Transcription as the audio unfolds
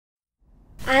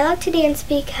I like to dance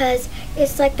because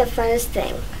it's like the funnest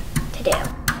thing to do.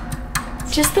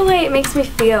 Just the way it makes me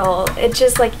feel. It's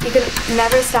just like you can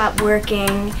never stop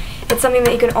working. It's something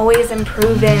that you can always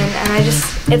improve in, and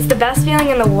it's the best feeling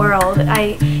in the world.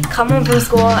 I come home from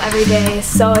school every day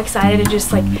so excited to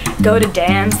just like go to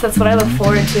dance. That's what I look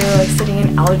forward to, like sitting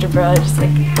in algebra, just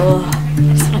like, oh,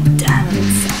 I just want to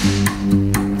dance.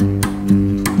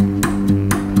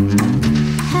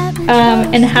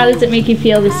 And how does it make you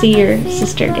feel to see your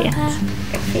sister dance?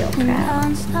 I feel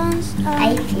proud.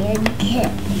 I feel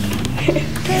good.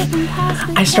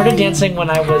 I started dancing when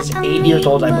I was 8 years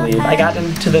old, I believe. I got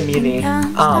into the muni,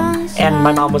 and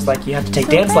my mom was like, you have to take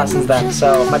dance lessons then.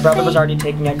 So my brother was already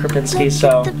taking at Krupinski,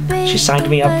 so she signed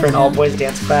me up for an all-boys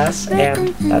dance class,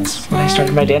 and that's when I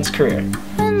started my dance career.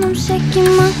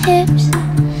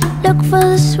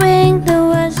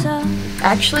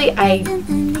 Actually, I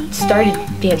started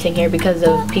dancing here because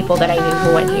of people that I knew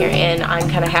who went here, and I'm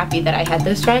kind of happy that I had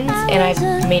those friends, and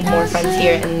I've made more friends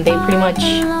here, and they pretty much,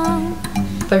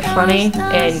 they're funny,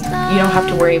 and you don't have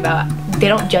to worry about, they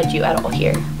don't judge you at all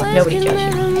here. Nobody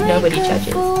judges you. Nobody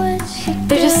judges.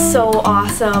 They're just so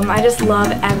awesome. I just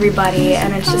love everybody,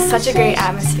 and it's just such a great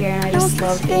atmosphere, and I just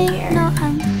love being here.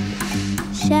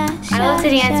 I love to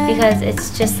dance because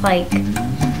it's just like,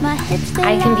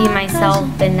 I can be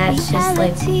myself, and that's just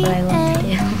like what I love to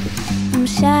do.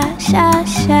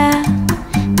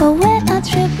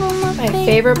 My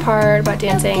favorite part about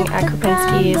dancing at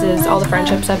Krupinski's is all the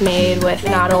friendships I've made with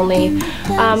not only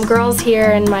girls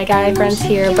here and my guy friends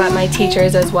here, but my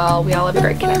teachers as well. We all have a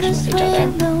great connection with each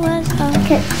other.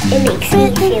 It makes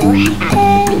me feel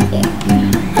happy.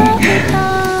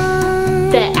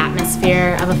 The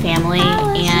atmosphere of a family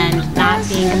and not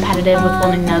being competitive with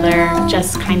one another,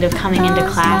 just kind of coming into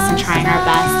class and trying our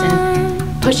best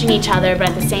and pushing each other, but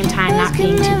at the same time not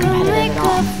being too competitive at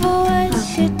all.